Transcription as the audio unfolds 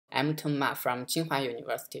I'm Teng from Tsinghua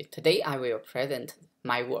University. Today I will present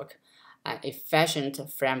my work, an efficient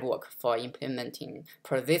framework for implementing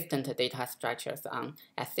persistent data structures on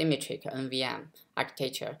asymmetric NVM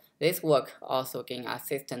architecture. This work also gained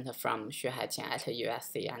assistance from Xuehai Qian at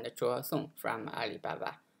USC and Zhuo from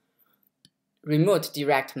Alibaba. Remote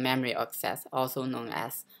direct memory access, also known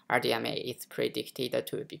as RDMA, is predicted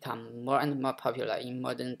to become more and more popular in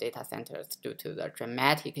modern data centers due to the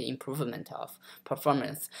dramatic improvement of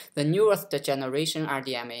performance. The newest generation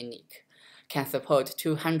RDMA NIC can support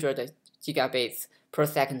 200 gigabits per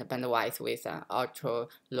second bandwidth with an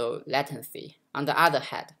ultra-low latency. On the other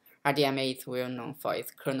hand, RDMA is well known for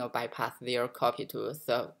its kernel bypass zero copy to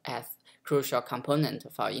serve as crucial component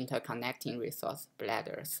for interconnecting resource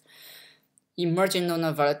bladders. Emerging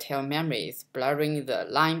non-volatile memory is blurring the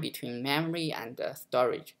line between memory and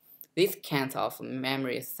storage. These kinds of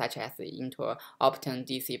memories, such as inter-opton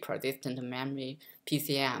DC persistent memory,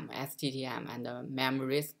 PCM, STTM, and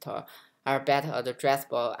memory store, are better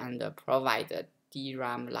addressable and provide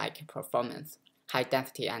DRAM-like performance, high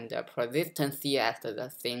density, and persistency at the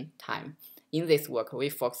same time. In this work, we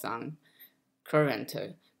focus on current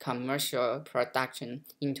commercial production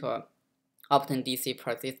inter-opton DC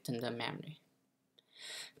persistent memory.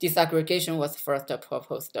 Disaggregation was first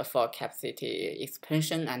proposed for capacity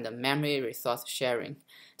expansion and memory resource sharing.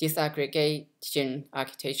 Disaggregation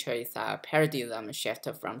architecture is a paradigm shift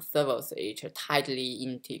from servers each tightly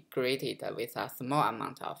integrated with a small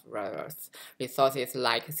amount of resources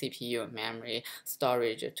like CPU, memory,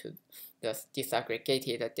 storage to the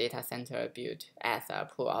disaggregated data center built as a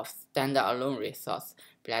pool of standalone resource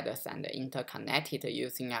bladders and interconnected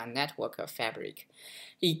using a network fabric.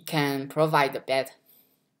 It can provide better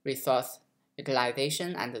resource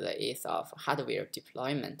utilization and the ease of hardware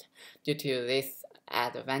deployment. Due to these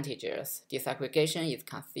advantages, disaggregation is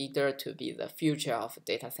considered to be the future of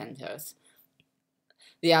data centers.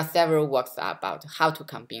 There are several works about how to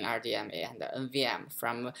combine RDMA and NVM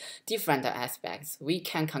from different aspects. We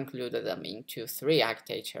can conclude them into three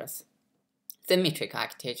architectures. Symmetric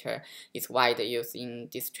architecture is widely used in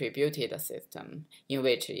distributed systems, in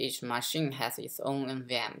which each machine has its own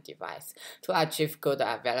NVM device. To achieve good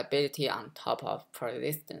availability on top of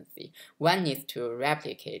persistency, one needs to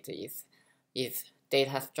replicate its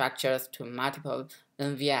data structures to multiple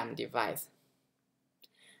NVM devices.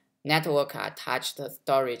 Network-attached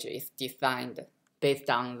storage is designed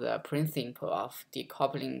based on the principle of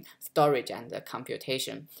decoupling storage and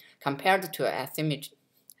computation. Compared to asymmetric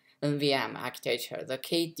NVM architecture, the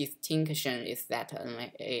key distinction is that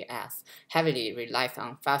NAS heavily relies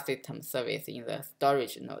on file system service in the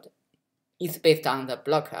storage node. It's based on the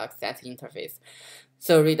block access interface,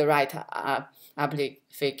 so read-write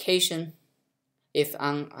amplification is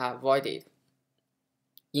unavoided.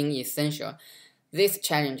 In essential, these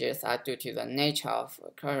challenges are due to the nature of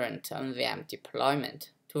current NVM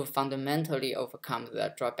deployment. To fundamentally overcome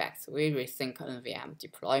the drawbacks, we rethink NVM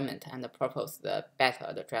deployment and propose the better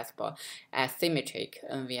addressable asymmetric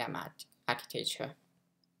NVM architecture.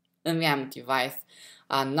 NVM devices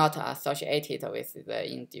are not associated with the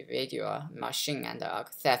individual machine and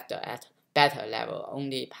accessed at better level,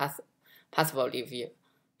 only passively via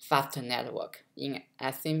fast network. In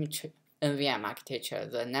asymmetric NVM architecture,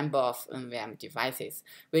 the number of NVM devices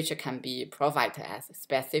which can be provided as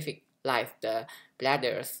specific the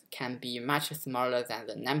bladders can be much smaller than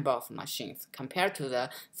the number of machines. Compared to the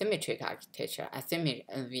symmetric architecture, asymmetric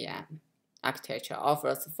NVM architecture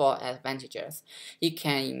offers four advantages. It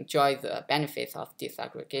can enjoy the benefits of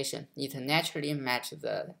disaggregation. It naturally matches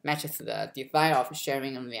the desire of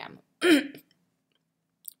sharing NVM.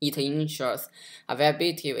 It ensures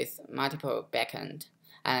availability with multiple backends,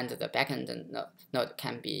 and the backend node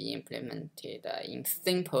can be implemented in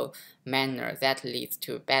simple manner that leads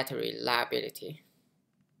to better reliability.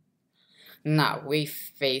 Now we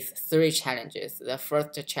face three challenges. The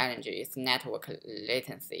first challenge is network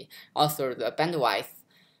latency. Also, the bandwidth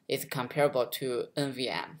is comparable to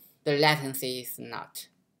NVM. The latency is not.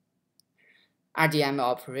 RDMA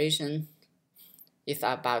operation is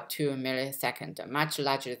about 2 milliseconds, much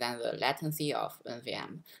larger than the latency of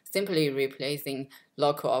NVM. Simply replacing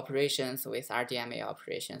local operations with RDMA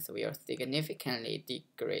operations will significantly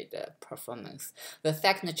degrade the performance. The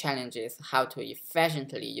second challenge is how to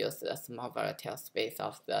efficiently use the small volatile space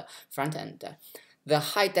of the front end. The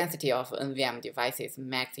high density of NVM devices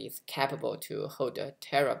makes it capable to hold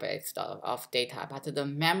terabytes of data, but the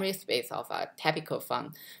memory space of a typical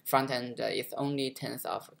front end is only tens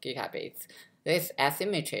of gigabits. This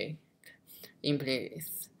asymmetry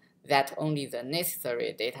implies that only the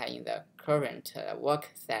necessary data in the current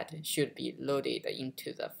work set should be loaded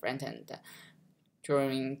into the front-end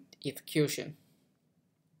during execution.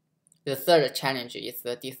 The third challenge is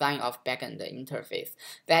the design of backend interface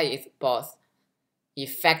that is both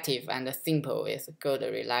effective and simple with good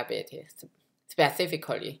reliability.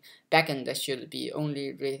 Specifically, backend should be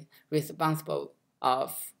only responsible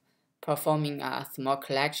of performing a small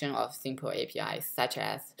collection of simple APIs such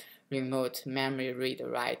as remote memory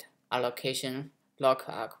read-write, allocation, lock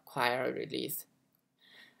acquire release,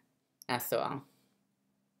 and so on.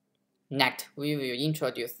 Next, we will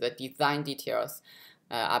introduce the design details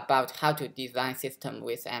about how to design system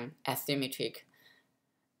with an asymmetric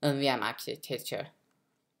NVM architecture.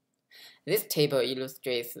 This table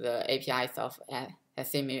illustrates the APIs of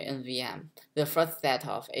AsymNVM. The first set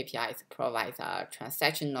of APIs provides a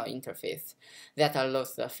transactional interface that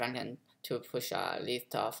allows the frontend to push a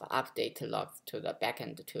list of update logs to the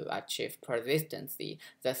backend to achieve persistency.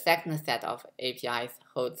 The second set of APIs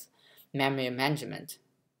holds memory management,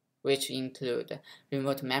 which include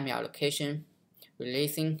remote memory allocation,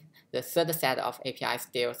 releasing. The third set of APIs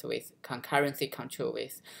deals with concurrency control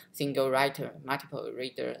with single writer, multiple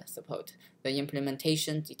reader support. The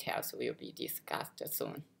implementation details will be discussed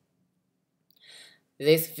soon.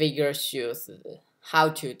 This figure shows how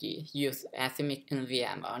to use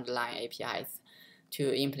AsymNVM underlying APIs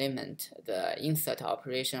to implement the insert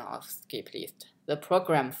operation of skip list. The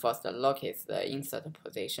program first locates the insert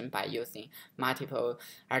position by using multiple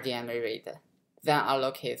RDMA read, then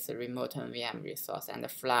allocates the remote NVM resource and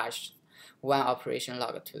flushes one operation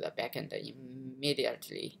log to the backend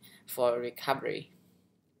immediately for recovery.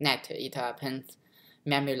 Next, it appends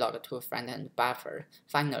memory log to frontend buffer.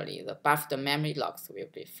 Finally, the buffered memory logs will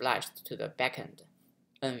be flushed to the backend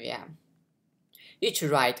NVM. Each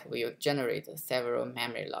write will generate several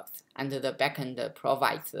memory logs, and the backend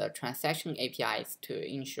provides the transaction APIs to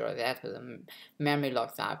ensure that the memory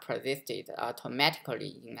logs are persisted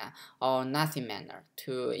automatically in an or-nothing manner.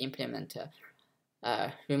 To implement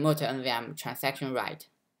remote NVM transaction write,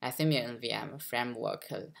 AsymNVM framework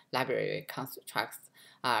library constructs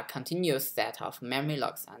a continuous set of memory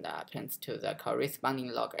logs and appends to the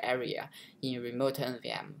corresponding log area in remote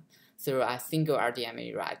NVM through a single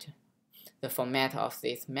RDMA write. The format of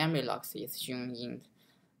these memory logs is shown in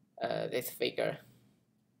this figure.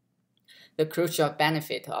 The crucial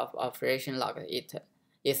benefit of operation log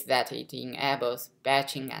is that it enables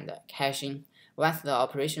batching and caching. Once the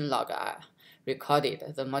operation log are recorded,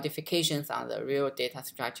 the modifications on the real data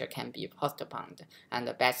structure can be postponed and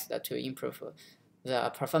batched to improve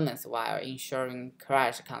the performance while ensuring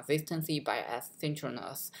crash consistency by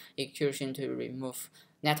asynchronous execution to remove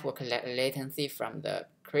network latency from the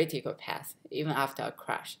critical path. Even after a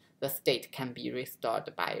crash, the state can be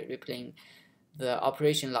restored by replaying the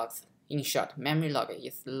operation logs. In short, memory log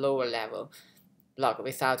is lower level log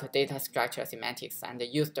without data structure semantics and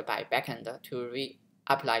used by backend to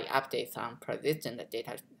reapply updates on persistent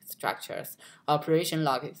data structures. Operation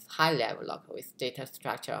log is high level log with data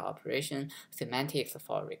structure operation semantics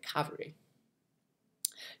for recovery.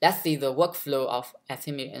 Let's see the workflow of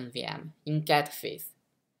AsymNVM in get phase.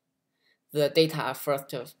 The data are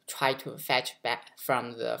first try to fetch back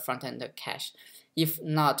from the front-end cache. If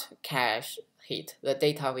not cache hit, the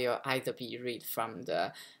data will either be read from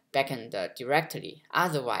the backend directly,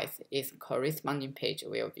 otherwise its corresponding page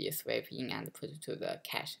will be swept in and put to the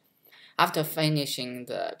cache. After finishing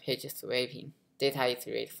the page sweeping, data is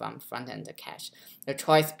read from front-end cache. The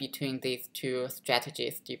choice between these two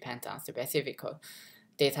strategies depends on specific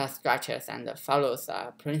data structures and follows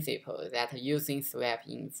a principle that using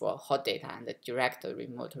sweeping for hot data and direct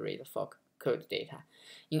remote read for cold data.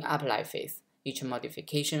 In apply phase, each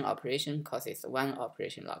modification operation causes one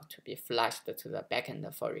operation log to be flushed to the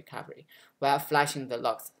backend for recovery. While flushing the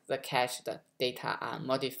logs, the cached data are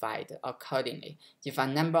modified accordingly. If a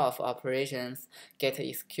number of operations get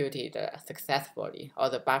executed successfully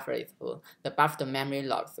or the buffer is full, the buffered memory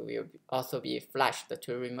logs will also be flushed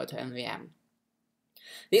to remote NVM.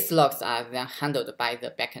 These logs are then handled by the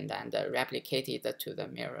backend and replicated to the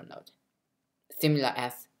mirror node. Similar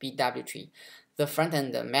as BW tree, the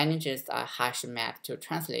frontend manages a hash map to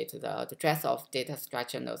translate the address of data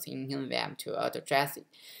structure nodes in NVM to address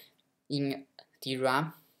in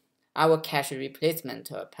DRAM. Our cache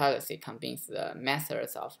replacement policy combines the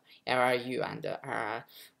methods of LRU and RR.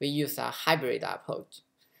 We use a hybrid approach.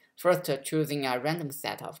 First, choosing a random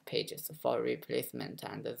set of pages for replacement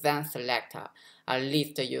and then select a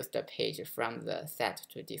least used page from the set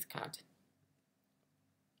to discard.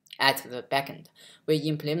 At the backend, we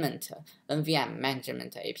implement NVM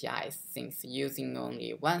management APIs since using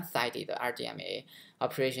only one-sided RDMA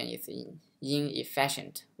operation is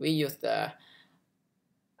inefficient. We use the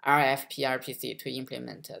RFP-RPC to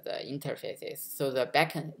implement the interfaces, so the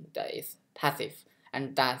backend is passive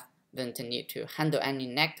and doesn't need to handle any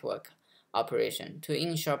network operation. To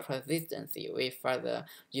ensure persistency, we further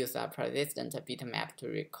use a persistent bitmap to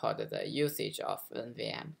record the usage of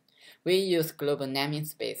NVM. We use global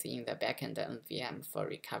namespace in the backend NVM for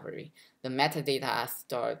recovery. The metadata are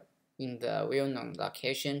stored in the well-known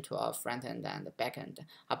location to our frontend and backend.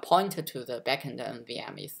 A pointer to the backend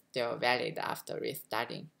NVM is still valid after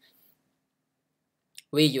restarting.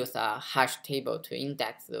 We use a hash table to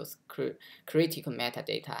index those critical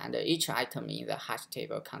metadata, and each item in the hash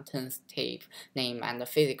table contains tape name and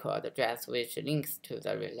physical address, which links to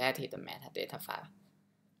the related metadata file.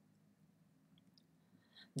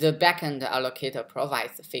 The backend allocator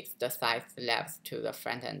provides fixed size slabs to the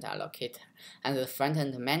frontend allocator, and the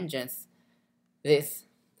frontend manages these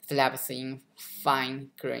slabs in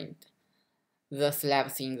fine-grained. The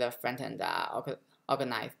slabs in the frontend are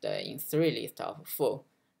organized in 3 lists of full,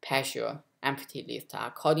 partial, empty lists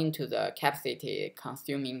according to the capacity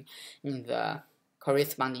consuming in the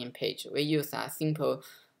corresponding page. We use a simple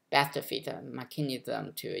best fit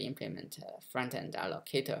mechanism to implement a front-end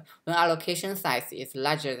allocator. When allocation size is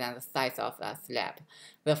larger than the size of a slab,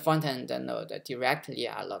 the front-end node directly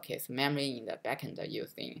allocates memory in the backend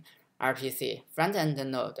using RPC. Front-end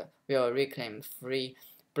node will reclaim free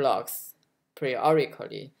blocks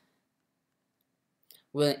periodically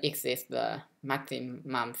when exceeds the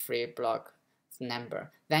maximum free block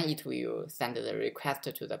number. Then it will send the request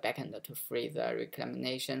to the backend to free the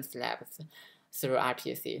reclamation slabs through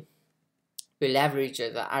RPC. We leverage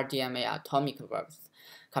the RDMA atomic verbs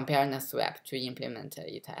compare and swap to implement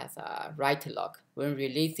it as a write lock. When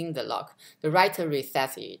releasing the lock, the writer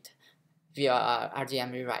resets it via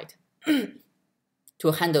RDMA write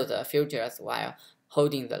to handle the filters while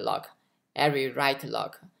holding the lock. Every write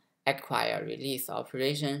lock acquire release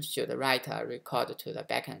operation should write a record to the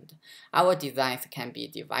backend. Our designs can be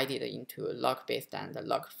divided into lock-based and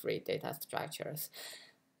lock-free data structures.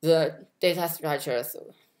 The data structures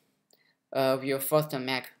will first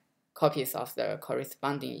make copies of the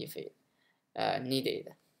corresponding if needed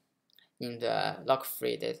in the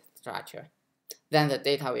lock-free data structure. Then the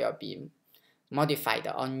data will be modified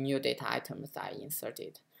or new data items are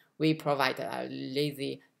inserted. We provide a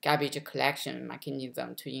lazy garbage collection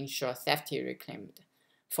mechanism to ensure safety reclaimed.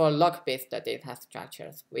 For lock-based data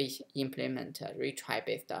structures, we implement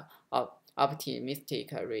retry-based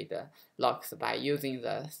optimistic read locks by using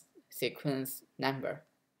the sequence number.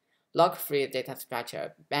 Lock-free data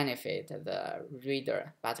structure benefit the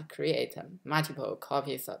reader but create multiple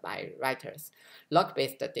copies by writers.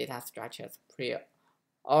 Lock-based data structures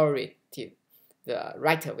prioritize the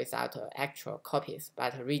writer without actual copies,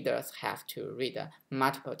 but readers have to read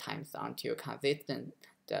multiple times until consistent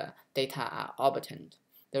data are obtained.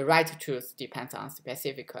 The write truth depends on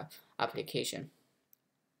specific application.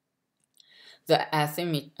 The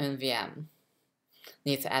AsymNVM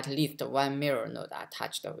needs at least one mirror node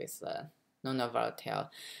attached with a non-volatile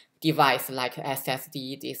device like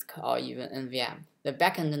SSD disk or even NVM. The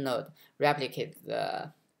backend node replicates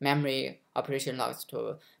the memory operation logs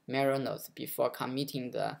to mirror nodes before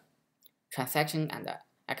committing the transaction and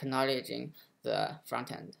acknowledging the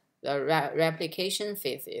frontend. The replication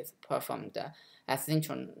phase is performed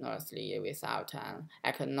asynchronously without an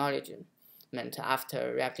acknowledgement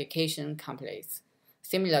after replication completes.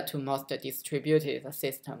 Similar to most distributed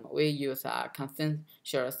systems, we use a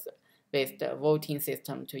consensus-based voting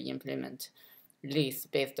system to implement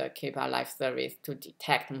list-based keep-alive service to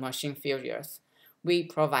detect machine failures. We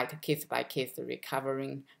provide case-by-case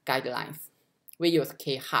recovering guidelines. We use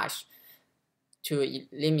key-hash to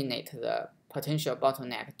eliminate the potential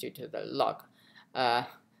bottleneck due to the log.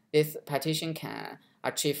 This partition can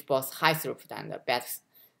achieve both high throughput and bad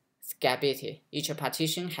scalability. Each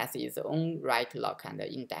partition has its own write lock and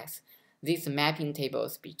index. These mapping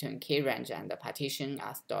tables between key range and partition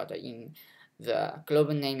are stored in the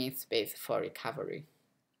global namespace for recovery.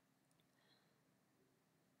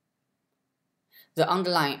 The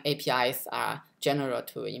underlying APIs are general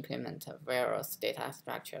to implement various data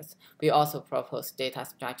structures. We also propose data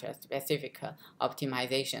structure-specific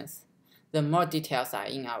optimizations. The more details are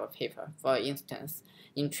in our paper. For instance,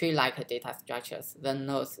 in tree-like data structures, the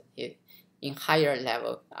nodes in higher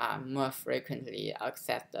level are more frequently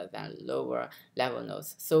accessed than lower level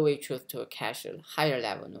nodes, so we choose to cache higher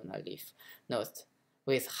level lunar leaf nodes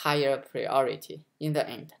with higher priority. In the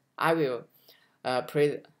end, I will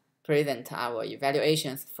present our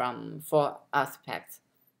evaluations from 4 aspects.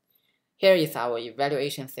 Here is our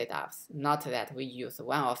evaluation setups. Note that we use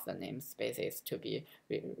one of the namespaces to be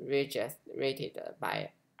registered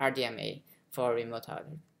by RDMA for remote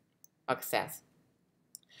access.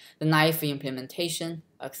 The naive implementation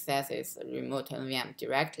accesses remote NVM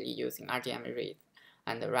directly using RDM read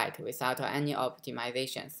and write without any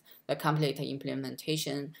optimizations. The complete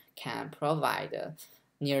implementation can provide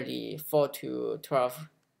nearly 4 to 12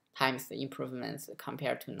 times the improvements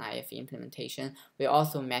compared to naive implementation. We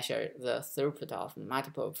also measure the throughput of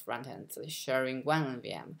multiple frontends sharing one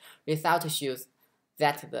NVM. Result shows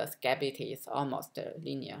that the scalability is almost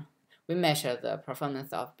linear. We measure the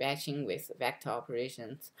performance of batching with vector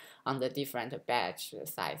operations on the different batch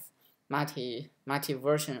size.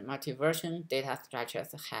 Multi-version data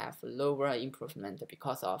structures have lower improvement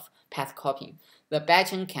because of path copying. The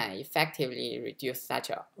batching can effectively reduce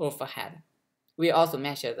such overhead. We also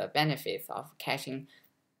measure the benefits of caching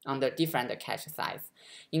on the different cache size.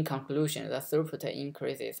 In conclusion, the throughput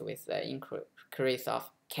increases with the increase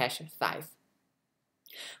of cache size.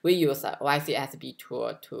 We use a YCSB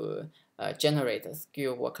tool to generate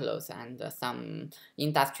skill workloads and some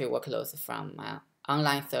industry workloads from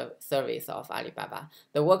online service of Alibaba.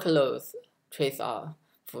 The workloads trace off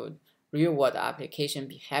real-world application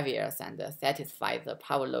behaviors and satisfy the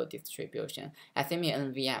power load distribution.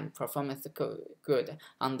 AsymNVM performs good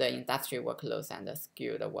on the industry workloads and the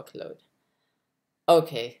skilled workload.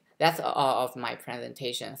 Okay, that's all of my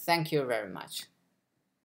presentation. Thank you very much.